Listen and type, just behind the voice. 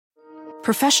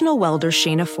Professional welder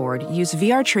Shayna Ford used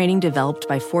VR training developed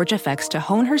by ForgeFX to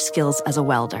hone her skills as a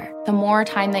welder. The more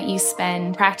time that you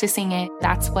spend practicing it,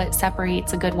 that's what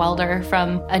separates a good welder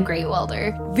from a great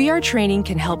welder. VR training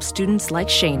can help students like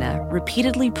Shayna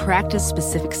repeatedly practice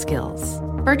specific skills.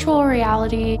 Virtual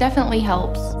reality definitely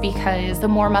helps because the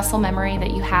more muscle memory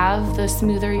that you have, the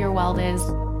smoother your weld is.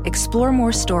 Explore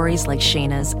more stories like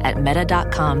Shayna's at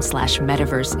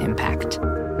meta.com/metaverseimpact.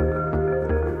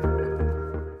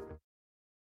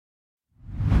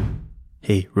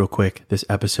 Hey, real quick, this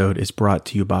episode is brought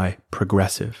to you by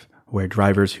Progressive, where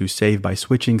drivers who save by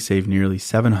switching save nearly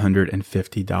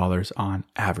 $750 on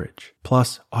average.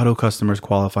 Plus, auto customers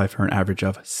qualify for an average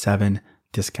of 7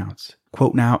 discounts.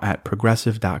 Quote now at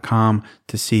progressive.com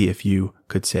to see if you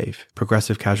could save.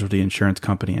 Progressive Casualty Insurance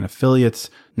Company and Affiliates.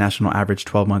 National average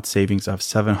 12-month savings of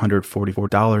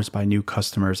 $744 by new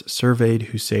customers surveyed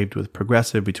who saved with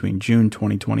Progressive between June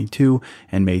 2022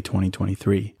 and May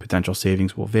 2023. Potential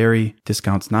savings will vary.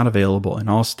 Discounts not available in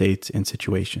all states and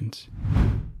situations.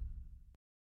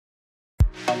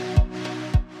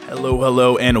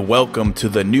 Hello, and welcome to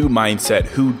the New Mindset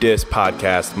Who Dis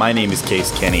podcast. My name is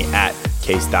Case Kenny at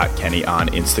Case.Kenny on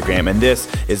Instagram, and this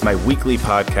is my weekly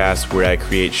podcast where I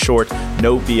create short,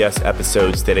 no BS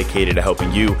episodes dedicated to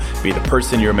helping you be the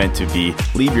person you're meant to be,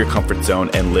 leave your comfort zone,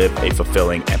 and live a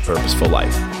fulfilling and purposeful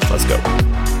life. Let's go.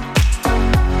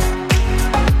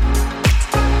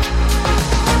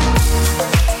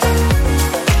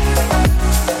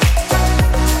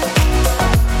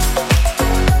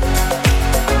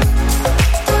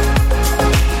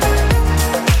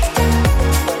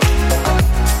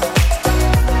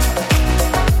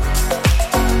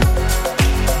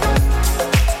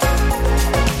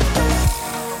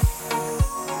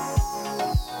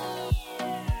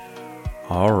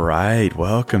 All right,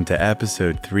 welcome to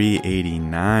episode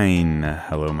 389.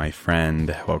 Hello, my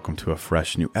friend. Welcome to a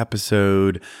fresh new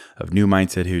episode of New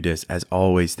Mindset Who Dis. As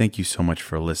always, thank you so much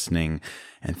for listening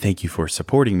and thank you for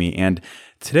supporting me. And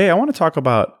today I want to talk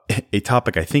about a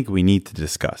topic I think we need to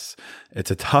discuss.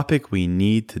 It's a topic we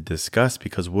need to discuss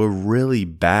because we're really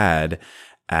bad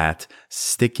at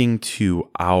sticking to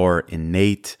our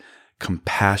innate,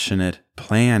 compassionate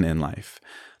plan in life.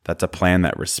 That's a plan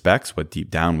that respects what deep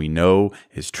down we know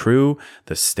is true,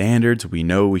 the standards we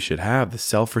know we should have, the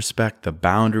self-respect, the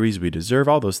boundaries we deserve,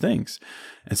 all those things.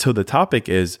 And so the topic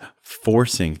is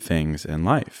forcing things in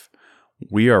life.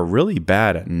 We are really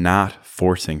bad at not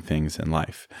forcing things in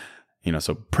life.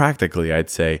 So practically, I'd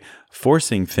say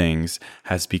forcing things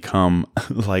has become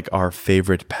like our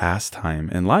favorite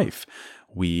pastime in life.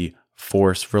 We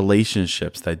force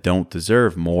relationships that don't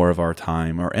deserve more of our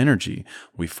time or energy.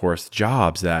 We force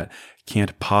jobs that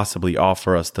can't possibly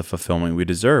offer us the fulfillment we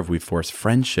deserve. We force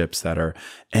friendships that are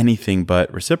anything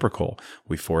but reciprocal.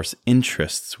 We force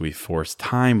interests. We force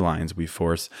timelines. We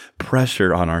force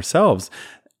pressure on ourselves.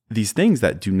 These things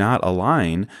that do not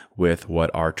align with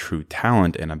what our true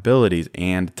talent and abilities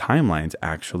and timelines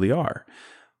actually are.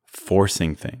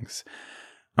 Forcing things.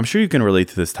 I'm sure you can relate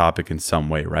to this topic in some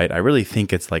way, right? I really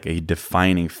think it's like a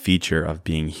defining feature of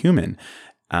being human.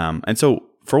 And so,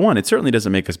 for one, it certainly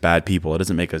doesn't make us bad people. It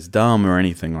doesn't make us dumb or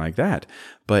anything like that.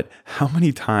 But how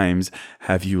many times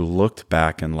have you looked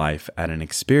back in life at an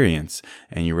experience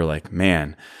and you were like,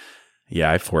 man, yeah,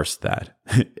 I forced that.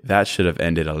 That should have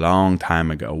ended a long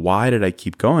time ago. Why did I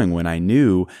keep going when I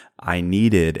knew I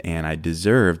needed and I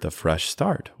deserved a fresh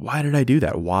start? Why did I do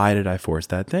that? Why did I force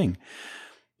that thing?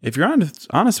 If you're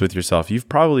honest with yourself, you've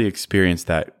probably experienced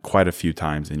that quite a few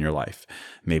times in your life.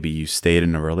 Maybe you stayed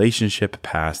in a relationship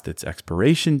past its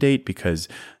expiration date because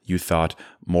you thought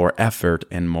more effort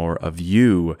and more of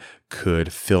you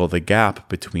could fill the gap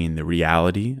between the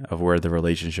reality of where the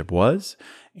relationship was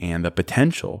and the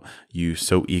potential you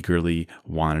so eagerly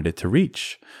wanted it to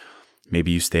reach. Maybe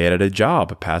you stayed at a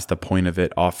job past the point of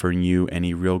it offering you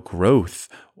any real growth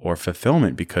or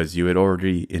fulfillment because you had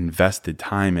already invested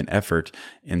time and effort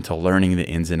into learning the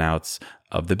ins and outs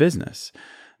of the business.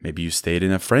 Maybe you stayed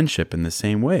in a friendship in the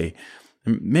same way.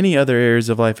 Many other areas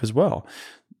of life as well.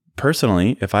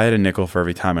 Personally, if I had a nickel for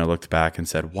every time I looked back and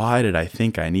said, why did I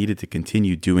think I needed to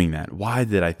continue doing that? Why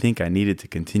did I think I needed to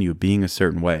continue being a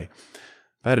certain way?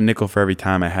 If I had a nickel for every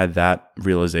time I had that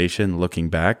realization looking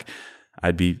back,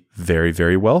 I'd be very,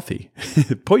 very wealthy.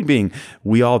 Point being,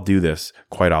 we all do this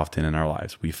quite often in our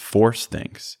lives. We force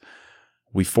things.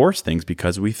 We force things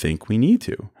because we think we need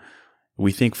to.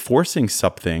 We think forcing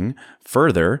something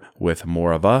further with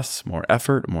more of us, more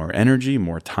effort, more energy,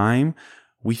 more time,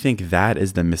 we think that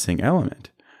is the missing element.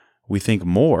 We think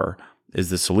more is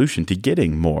the solution to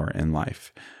getting more in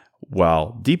life.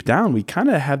 While deep down, we kind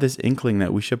of have this inkling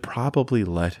that we should probably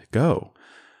let go.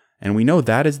 And we know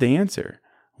that is the answer.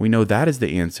 We know that is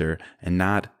the answer and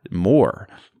not more,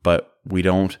 but we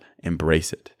don't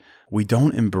embrace it. We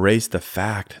don't embrace the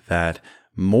fact that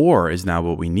more is not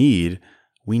what we need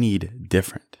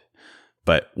different.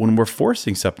 But when we're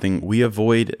forcing something, we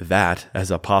avoid that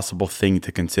as a possible thing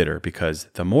to consider, because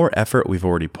the more effort we've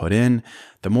already put in,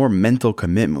 the more mental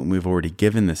commitment we've already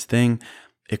given this thing,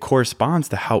 it corresponds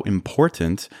to how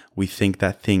important we think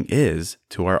that thing is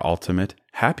to our ultimate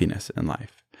happiness in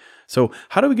life. So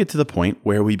how do we get to the point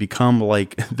where we become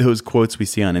like those quotes we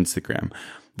see on Instagram?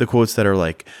 The quotes that are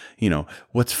like,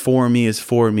 what's for me is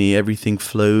for me. Everything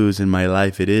flows in my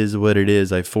life. It is what it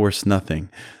is. I force nothing.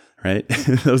 Right?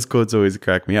 Those quotes always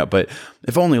crack me up. But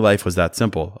if only life was that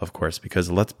simple, of course, because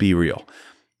let's be real.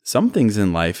 Some things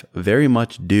in life very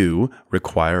much do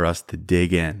require us to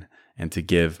dig in and to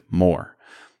give more.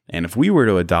 And if we were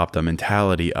to adopt a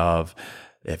mentality of,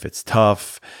 if it's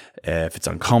tough, if it's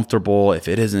uncomfortable, if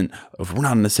we're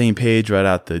not on the same page right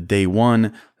out the day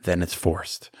one, then it's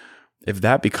forced. If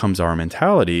that becomes our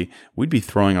mentality, we'd be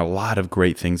throwing a lot of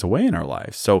great things away in our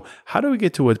lives. So how do we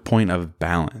get to a point of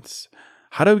balance?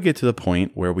 How do we get to the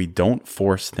point where we don't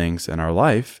force things in our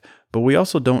life, but we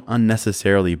also don't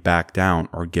unnecessarily back down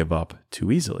or give up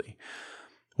too easily?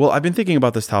 Well, I've been thinking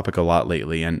about this topic a lot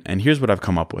lately, and here's what I've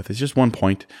come up with. It's just one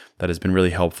point that has been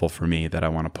really helpful for me that I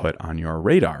want to put on your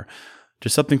radar.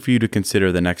 Just something for you to consider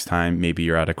the next time maybe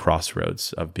you're at a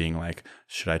crossroads of being like,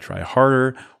 should I try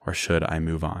harder or should I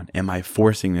move on? Am I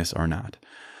forcing this or not?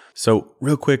 So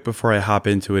real quick before I hop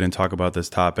into it and talk about this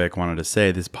topic, I wanted to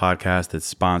say this podcast is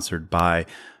sponsored by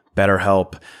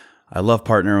BetterHelp. I love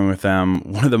partnering with them.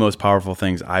 One of the most powerful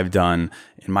things I've done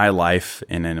in my life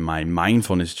and in my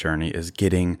mindfulness journey is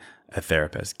getting a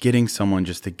therapist, getting someone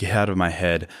just to get out of my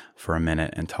head for a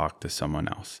minute and talk to someone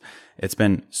else. It's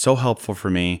been so helpful for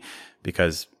me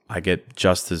because I get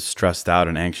just as stressed out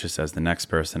and anxious as the next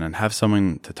person, and have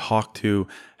someone to talk to,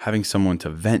 having someone to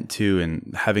vent to,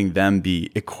 and having them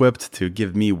be equipped to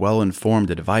give me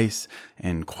well-informed advice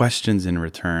and questions in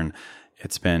return.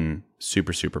 It's been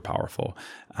super, super powerful.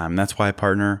 That's why I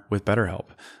partner with BetterHelp.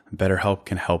 BetterHelp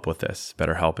can help with this.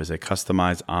 BetterHelp is a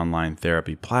customized online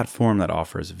therapy platform that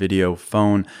offers video,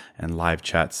 phone, and live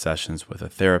chat sessions with a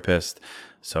therapist.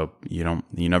 So you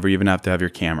never even have to have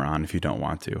your camera on if you don't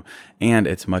want to. And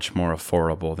it's much more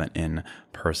affordable than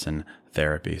in-person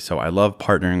therapy. So I love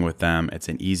partnering with them. It's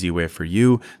an easy way for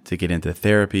you to get into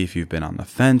therapy if you've been on the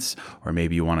fence, or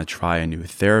maybe you want to try a new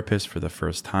therapist for the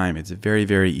first time. It's very,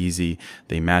 very easy.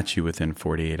 They match you within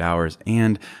 48 hours.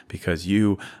 And because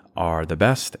you are the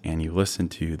best and you listen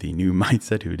to the New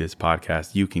Mindset Who Dis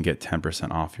podcast, you can get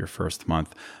 10% off your first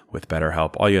month with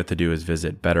BetterHelp. All you have to do is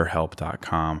visit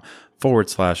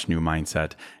betterhelp.com/new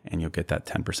mindset and you'll get that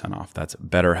 10% off. That's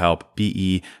BetterHelp,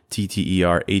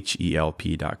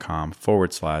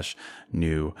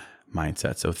 BetterHelp.com/new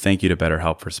mindset. So thank you to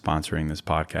BetterHelp for sponsoring this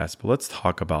podcast. But let's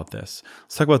talk about this.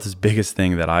 Let's talk about this biggest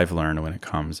thing that I've learned when it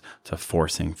comes to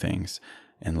forcing things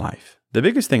in life. The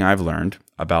biggest thing I've learned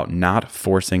about not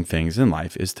forcing things in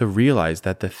life is to realize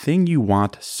that the thing you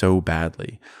want so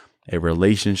badly, a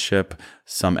relationship,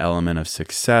 some element of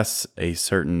success, a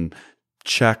certain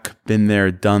check, been there,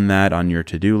 done that on your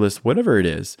to-do list, whatever it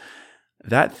is,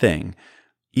 that thing,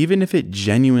 even if it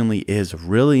genuinely is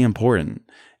really important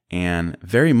and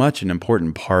very much an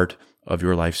important part of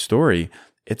your life story,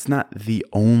 it's not the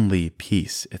only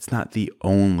piece. It's not the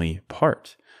only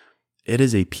part. It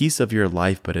is a piece of your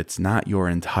life, but it's not your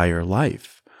entire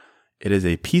life. It is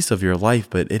a piece of your life,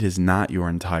 but it is not your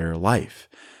entire life.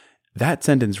 That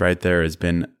sentence right there has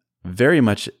been very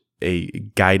much a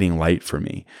guiding light for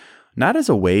me. Not as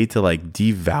a way to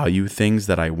devalue things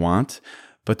that I want,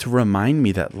 but to remind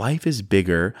me that life is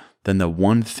bigger than the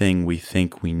one thing we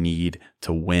think we need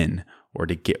to win or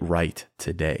to get right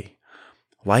today.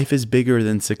 Life is bigger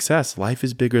than success. Life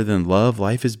is bigger than love.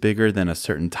 Life is bigger than a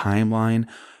certain timeline.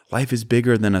 Life is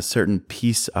bigger than a certain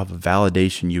piece of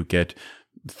validation you get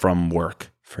from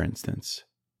work, for instance.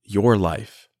 Your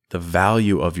life, the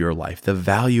value of your life, the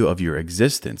value of your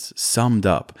existence, summed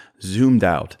up, zoomed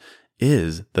out,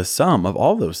 is the sum of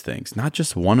all those things, not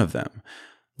just one of them.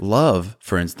 Love,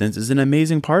 for instance, is an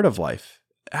amazing part of life.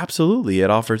 Absolutely, it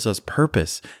offers us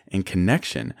purpose and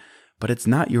connection, but it's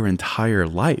not your entire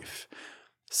life.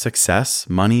 Success,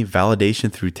 money, validation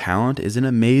through talent is an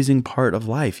amazing part of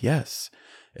life, yes.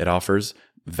 It offers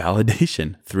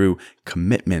validation through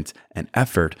commitment and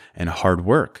effort and hard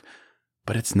work,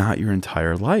 but it's not your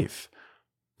entire life.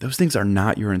 Those things are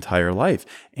not your entire life.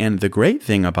 And the great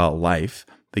thing about life,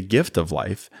 the gift of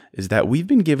life, is that we've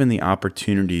been given the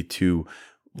opportunity to,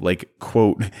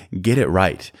 quote, get it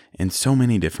right in so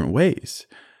many different ways.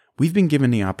 we've been given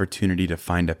the opportunity to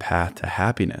find a path to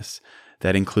happiness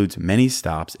that includes many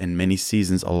stops and many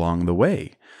seasons along the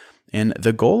way. And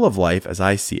the goal of life, as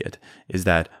I see it, is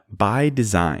that by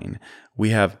design,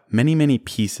 we have many, many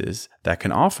pieces that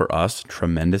can offer us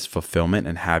tremendous fulfillment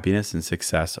and happiness and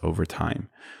success over time.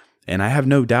 And I have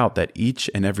no doubt that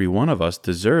each and every one of us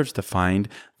deserves to find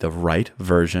the right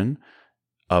version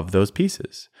of those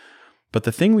pieces. But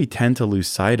the thing we tend to lose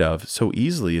sight of so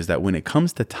easily is that when it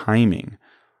comes to timing,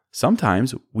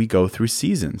 sometimes we go through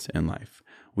seasons in life.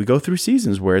 We go through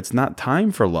seasons where it's not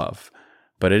time for love,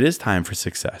 but it is time for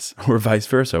success, or vice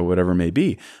versa, whatever it may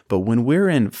be. But when we're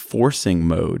in forcing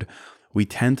mode, we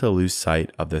tend to lose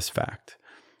sight of this fact.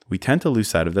 We tend to lose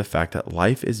sight of the fact that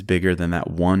life is bigger than that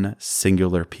one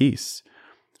singular piece.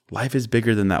 Life is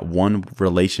bigger than that one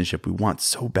relationship we want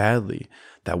so badly,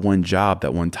 that one job,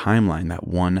 that one timeline, that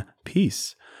one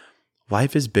piece.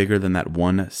 Life is bigger than that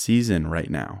one season right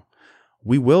now.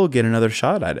 We will get another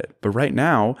shot at it, but right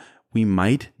now, we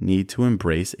might need to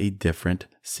embrace a different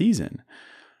season.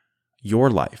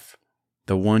 Your life,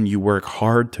 the one you work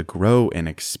hard to grow and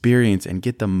experience and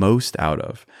get the most out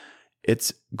of.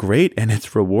 It's great and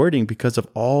it's rewarding because of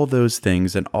all those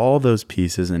things and all those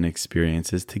pieces and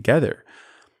experiences together.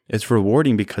 It's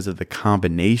rewarding because of the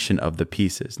combination of the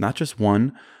pieces, not just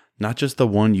one, not just the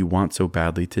one you want so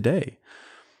badly today.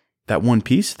 That one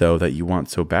piece, though, that you want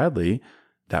so badly,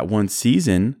 that one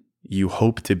season you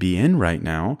hope to be in right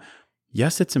now,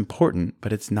 yes, it's important,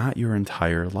 but it's not your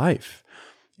entire life.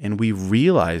 And we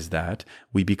realize that,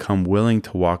 we become willing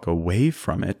to walk away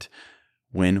from it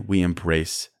when we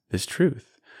embrace this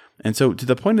truth. And so to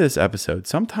the point of this episode,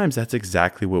 sometimes that's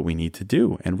exactly what we need to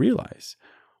do and realize.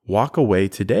 Walk away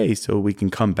today so we can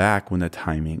come back when the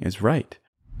timing is right.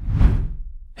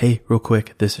 Hey, real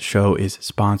quick, this show is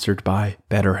sponsored by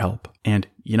BetterHelp. And,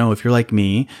 if you're like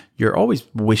me, you're always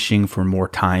wishing for more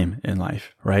time in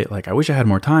life, right? Like, I wish I had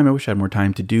more time. I wish I had more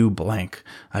time to do blank.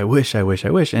 I wish.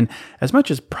 And as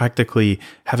much as practically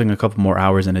having a couple more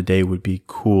hours in a day would be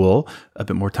cool, a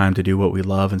bit more time to do what we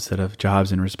love instead of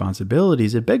jobs and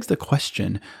responsibilities, it begs the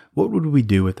question, what would we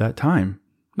do with that time?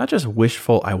 Not just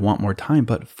wishful, I want more time,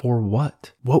 but for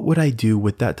what? What would I do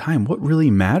with that time? What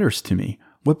really matters to me?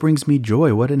 What brings me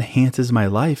joy? What enhances my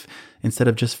life instead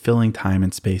of just filling time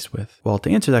and space with? Well, to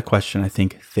answer that question, I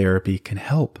think therapy can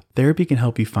help. Therapy can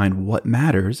help you find what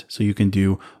matters so you can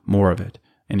do more of it.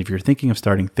 And if you're thinking of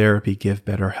starting therapy, give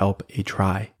BetterHelp a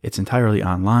try. It's entirely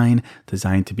online,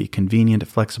 designed to be convenient,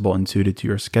 flexible, and suited to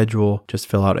your schedule. Just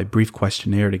fill out a brief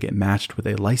questionnaire to get matched with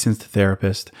a licensed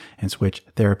therapist and switch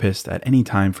therapists at any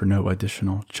time for no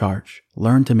additional charge.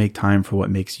 Learn to make time for what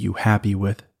makes you happy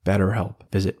with BetterHelp.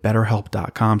 Visit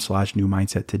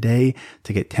betterhelp.com/newmindset today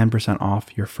to get 10%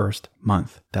 off your first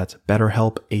month. That's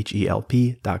BetterHelp,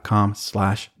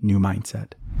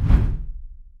 HELP.com/newmindset.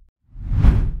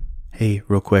 Hey,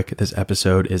 real quick, this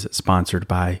episode is sponsored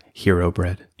by Hero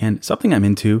Bread. And something I'm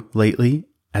into lately,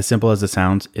 as simple as it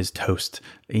sounds, is toast.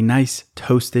 A nice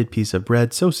toasted piece of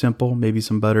bread, so simple, maybe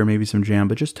some butter, maybe some jam,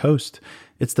 but just toast.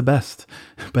 It's the best.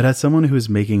 But as someone who is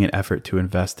making an effort to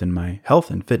invest in my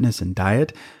health and fitness and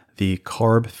diet, the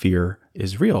carb fear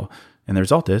is real. And the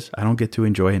result is I don't get to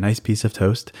enjoy a nice piece of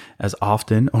toast as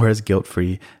often or as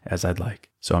guilt-free as I'd like.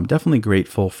 So I'm definitely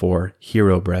grateful for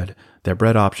Hero Bread. Their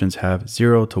bread options have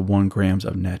 0 to 1 grams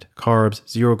of net carbs,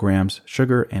 0 grams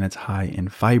sugar, and it's high in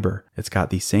fiber. It's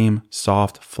got the same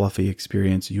soft, fluffy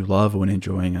experience you love when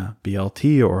enjoying a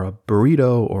BLT or a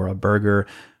burrito or a burger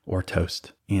or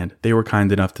toast. And they were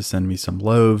kind enough to send me some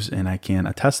loaves, and I can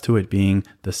attest to it being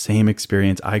the same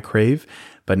experience I crave,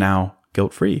 but now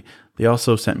guilt-free. They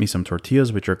also sent me some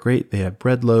tortillas, which are great. They have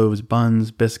bread loaves,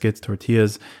 buns, biscuits,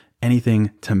 tortillas,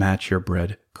 anything to match your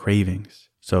bread cravings.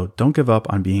 So don't give up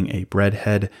on being a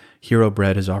breadhead. Hero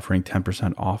Bread is offering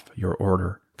 10% off your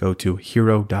order. Go to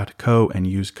hero.co and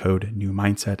use code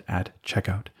NEWMINDSET at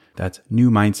checkout. That's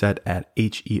NEWMINDSET at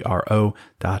HERO.co.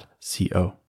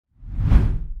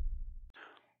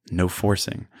 No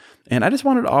forcing. And I just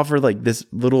wanted to offer this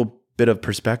little bit of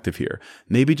perspective here,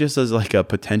 maybe just as a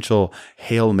potential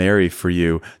Hail Mary for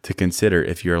you to consider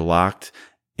if you're locked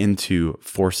into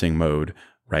forcing mode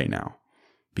right now.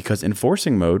 Because in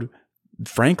forcing mode,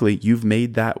 frankly, you've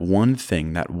made that one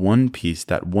thing, that one piece,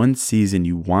 that one season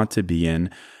you want to be in,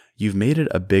 you've made it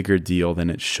a bigger deal than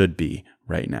it should be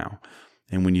right now.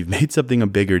 And when you've made something a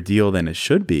bigger deal than it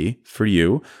should be for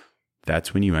you,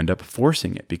 that's when you end up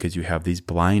forcing it because you have these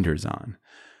blinders on.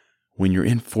 When you're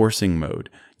in forcing mode,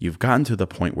 you've gotten to the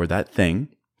point where that thing,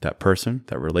 that person,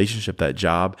 that relationship, that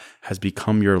job has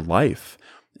become your life.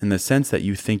 in the sense that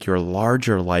you think your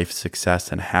larger life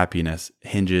success and happiness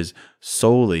hinges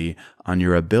solely on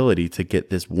your ability to get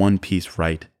this one piece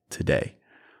right today.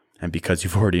 And because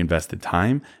you've already invested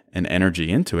time and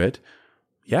energy into it,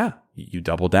 yeah, you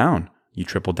double down, you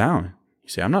triple down. You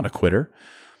say, I'm not a quitter.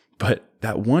 But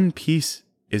that one piece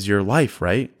is your life,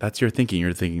 right? That's your thinking.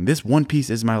 You're thinking, this one piece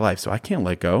is my life, so I can't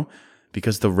let go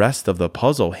because the rest of the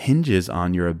puzzle hinges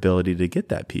on your ability to get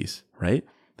that piece, right?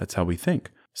 That's how we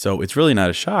think. So it's really not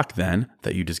a shock then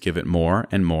that you just give it more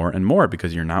and more and more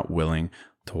because you're not willing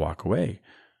to walk away.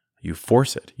 You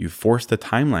force it. You force the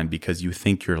timeline because you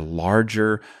think your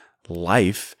larger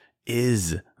life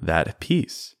is that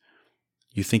piece.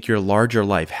 You think your larger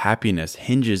life happiness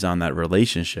hinges on that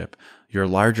relationship. Your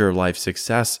larger life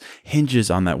success hinges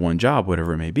on that one job,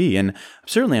 whatever it may be. And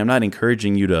certainly I'm not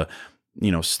encouraging you to,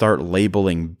 start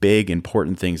labeling big,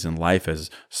 important things in life as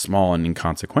small and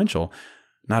inconsequential.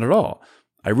 Not at all.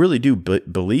 I really do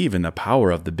believe in the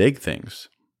power of the big things,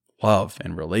 love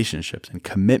and relationships and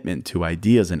commitment to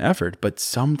ideas and effort. But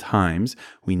sometimes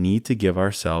we need to give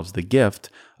ourselves the gift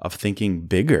of thinking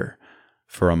bigger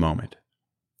for a moment.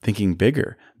 Thinking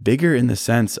bigger in the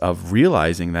sense of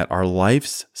realizing that our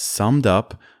life's summed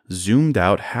up, zoomed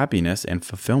out happiness and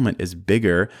fulfillment is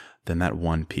bigger than that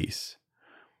one piece.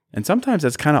 And sometimes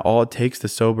that's kind of all it takes to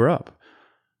sober up.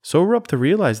 Sober up to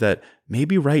realize that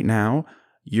maybe right now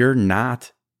you're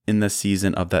not in the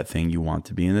season of that thing you want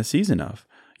to be in the season of.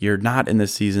 You're not in the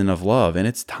season of love, and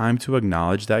it's time to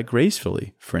acknowledge that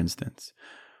gracefully, for instance.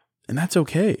 And that's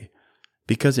okay.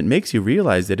 Because it makes you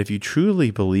realize that if you truly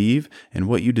believe in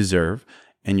what you deserve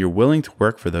and you're willing to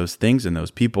work for those things and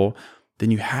those people,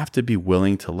 then you have to be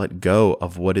willing to let go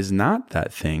of what is not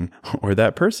that thing or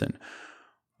that person.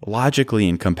 Logically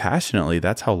and compassionately,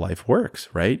 that's how life works,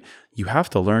 right? You have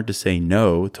to learn to say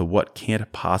no to what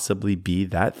can't possibly be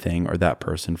that thing or that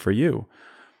person for you.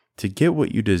 To get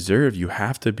what you deserve, you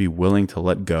have to be willing to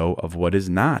let go of what is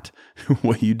not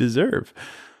what you deserve.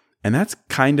 And that's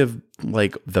kind of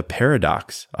like the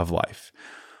paradox of life.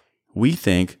 We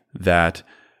think that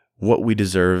what we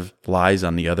deserve lies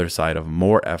on the other side of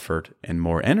more effort and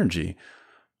more energy.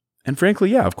 And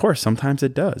frankly, yeah, of course, sometimes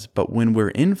it does. But when we're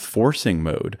in forcing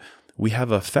mode, we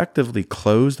have effectively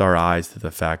closed our eyes to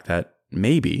the fact that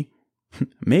maybe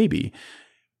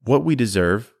what we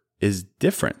deserve is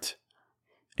different.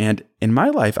 And in my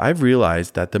life, I've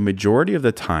realized that the majority of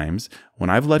the times when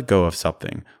I've let go of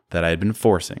something that I had been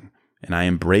forcing, and I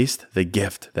embraced the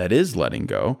gift that is letting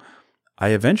go, I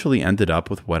eventually ended up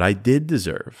with what I did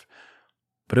deserve.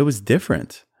 But it was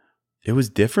different. It was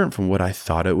different from what I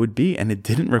thought it would be, and it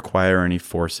didn't require any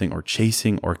forcing or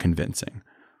chasing or convincing.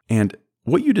 And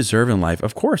what you deserve in life,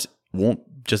 of course,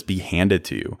 won't just be handed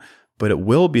to you, but it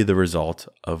will be the result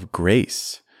of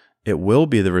grace. It will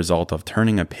be the result of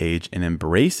turning a page and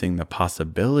embracing the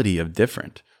possibility of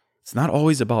different. It's not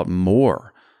always about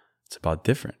more. It's about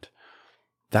different.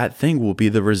 That thing will be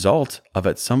the result of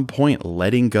at some point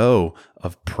letting go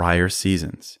of prior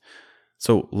seasons.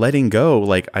 So letting go,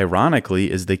 ironically,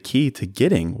 is the key to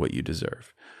getting what you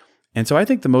deserve. And so I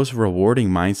think the most rewarding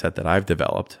mindset that I've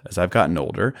developed as I've gotten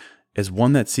older is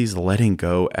one that sees letting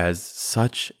go as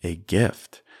such a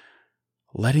gift.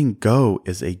 Letting go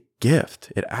is a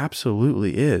gift. It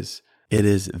absolutely is. It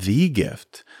is the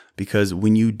gift because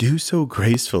when you do so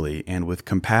gracefully and with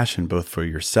compassion, both for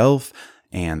yourself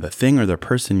and the thing or the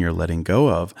person you're letting go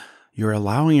of, you're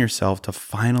allowing yourself to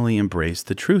finally embrace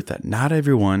the truth that not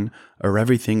everyone or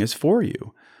everything is for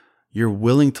you. You're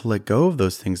willing to let go of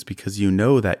those things because you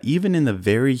know that even in the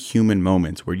very human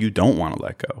moments where you don't want to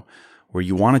let go, where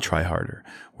you want to try harder,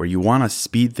 where you want to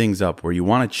speed things up, where you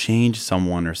want to change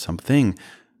someone or something,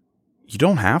 you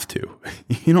don't have to.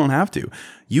 You don't have to.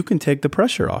 You can take the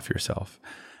pressure off yourself.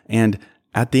 And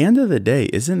at the end of the day,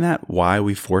 isn't that why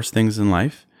we force things in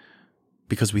life?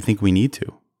 Because we think we need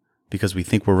to. Because we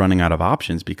think we're running out of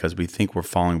options. Because we think we're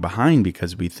falling behind.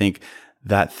 Because we think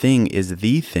that thing is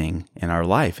the thing in our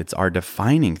life. It's our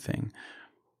defining thing.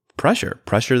 Pressure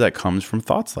that comes from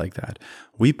thoughts like that.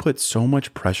 We put so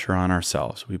much pressure on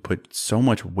ourselves. We put so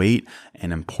much weight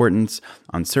and importance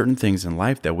on certain things in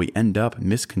life that we end up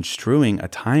misconstruing a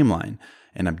timeline,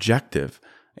 an objective,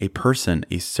 a person,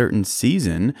 a certain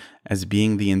season as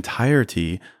being the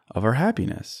entirety of our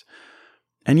happiness.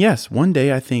 And yes, one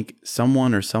day I think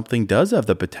someone or something does have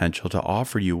the potential to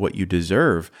offer you what you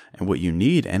deserve and what you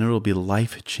need, and it'll be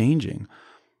life-changing.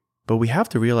 But we have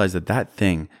to realize that that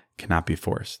thing cannot be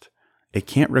forced. It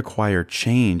can't require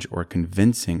change or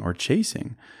convincing or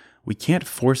chasing. We can't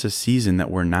force a season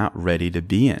that we're not ready to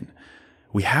be in.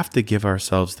 We have to give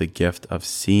ourselves the gift of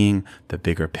seeing the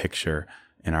bigger picture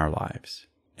in our lives.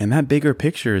 And that bigger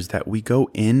picture is that we go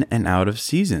in and out of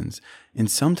seasons. And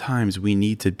sometimes we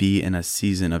need to be in a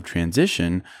season of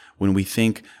transition when we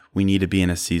think we need to be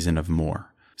in a season of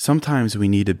more. Sometimes we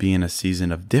need to be in a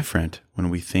season of different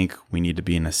when we think we need to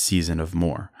be in a season of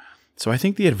more. So I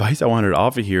think the advice I wanted to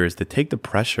offer here is to take the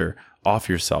pressure off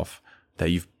yourself that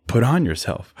you've put on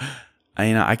yourself.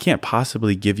 I can't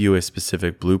possibly give you a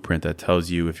specific blueprint that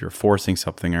tells you if you're forcing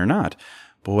something or not.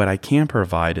 But what I can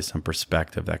provide is some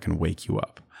perspective that can wake you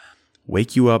up.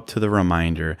 Wake you up to the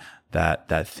reminder that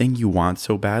that thing you want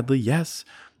so badly, yes,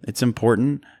 it's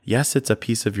important. Yes, it's a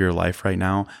piece of your life right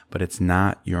now, but it's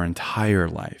not your entire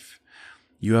life.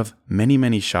 You have many,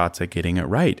 many shots at getting it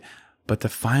right. But to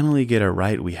finally get it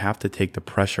right, we have to take the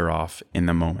pressure off in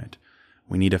the moment.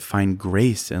 We need to find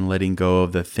grace in letting go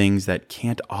of the things that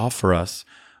can't offer us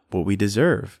what we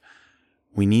deserve.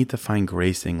 We need to find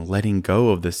grace in letting go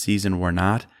of the season we're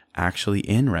not actually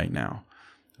in right now.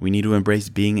 We need to embrace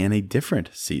being in a different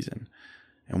season.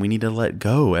 And we need to let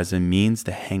go as a means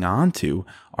to hang on to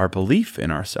our belief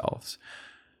in ourselves.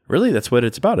 Really, that's what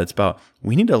it's about. It's about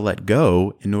we need to let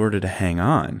go in order to hang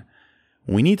on.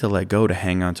 We need to let go to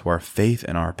hang on to our faith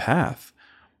and our path,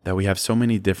 that we have so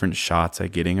many different shots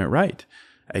at getting it right,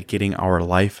 at getting our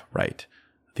life right,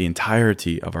 the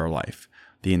entirety of our life,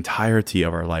 the entirety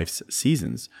of our life's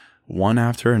seasons, one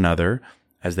after another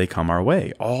as they come our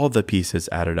way, all the pieces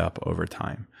added up over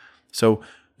time. So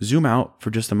zoom out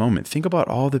for just a moment. Think about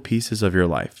all the pieces of your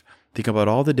life. Think about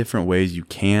all the different ways you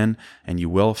can and you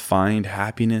will find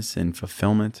happiness and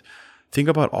fulfillment. Think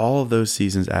about all of those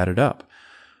seasons added up.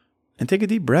 And take a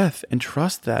deep breath and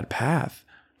trust that path.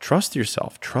 Trust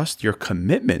yourself. Trust your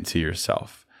commitment to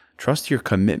yourself. Trust your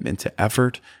commitment to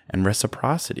effort and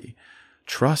reciprocity.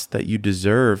 Trust that you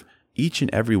deserve each and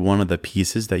every one of the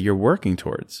pieces that you're working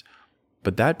towards.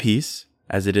 But that piece,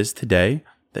 as it is today,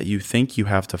 that you think you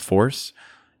have to force,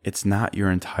 it's not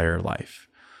your entire life.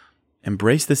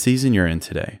 Embrace the season you're in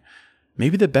today.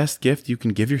 Maybe the best gift you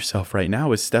can give yourself right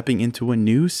now is stepping into a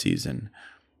new season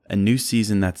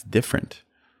that's different.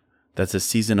 That's a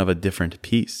season of a different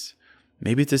piece.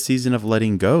 Maybe it's a season of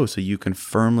letting go so you can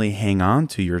firmly hang on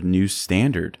to your new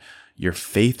standard, your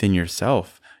faith in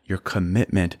yourself, your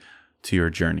commitment to your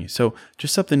journey. So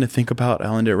just something to think about.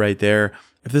 I'll end it right there.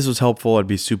 If this was helpful, I'd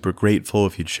be super grateful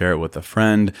if you'd share it with a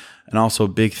friend. And also a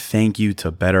big thank you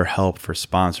to BetterHelp for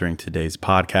sponsoring today's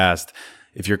podcast.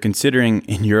 If you're considering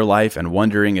in your life and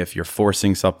wondering if you're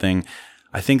forcing something,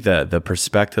 I think that the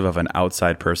perspective of an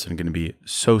outside person can be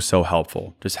so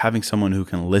helpful. Just having someone who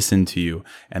can listen to you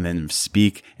and then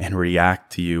speak and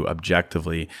react to you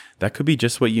objectively, that could be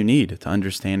just what you need to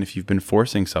understand if you've been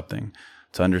forcing something,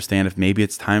 to understand if maybe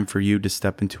it's time for you to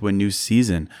step into a new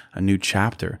season, a new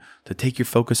chapter, to take your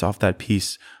focus off that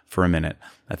piece for a minute.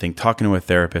 I think talking to a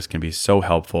therapist can be so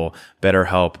helpful.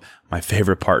 BetterHelp, my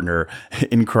favorite partner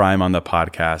in crime on the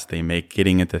podcast. They make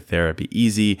getting into therapy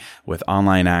easy with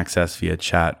online access via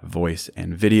chat, voice,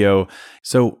 and video.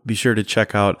 So be sure to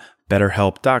check out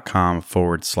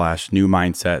betterhelp.com/new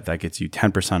mindset. That gets you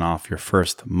 10% off your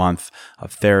first month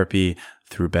of therapy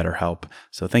through BetterHelp.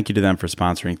 So thank you to them for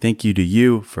sponsoring. Thank you to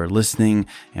you for listening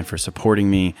and for supporting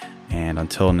me. And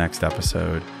until next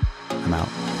episode, I'm out.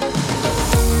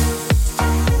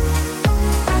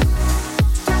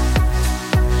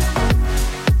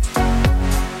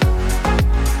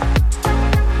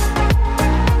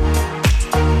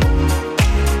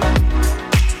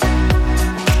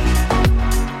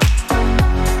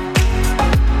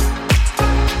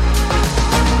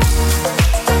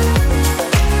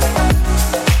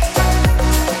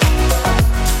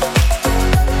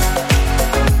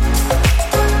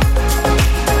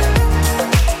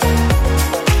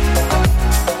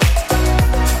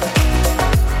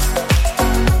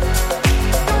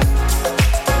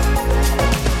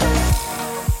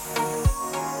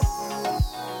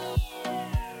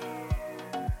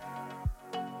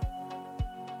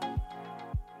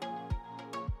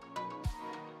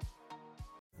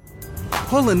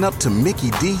 Pulling up to Mickey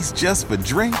D's just for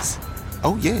drinks?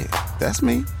 Oh yeah, that's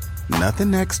me.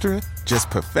 Nothing extra, just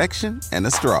perfection and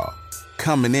a straw.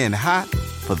 Coming in hot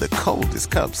for the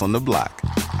coldest cups on the block.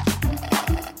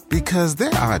 Because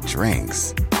there are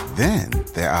drinks. Then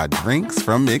there are drinks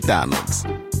from McDonald's.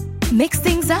 Mix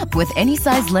things up with any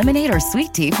size lemonade or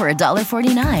sweet tea for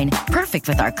 $1.49. Perfect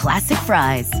with our classic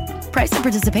fries. Price and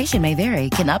participation may vary.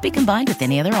 Cannot be combined with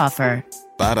any other offer.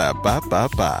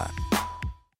 Ba-da-ba-ba-ba.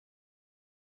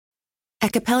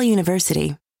 At Capella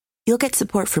University, you'll get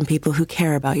support from people who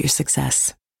care about your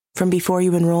success. From before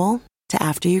you enroll to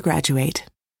after you graduate,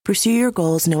 pursue your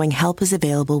goals knowing help is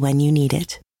available when you need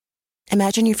it.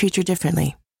 Imagine your future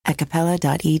differently at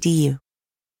capella.edu.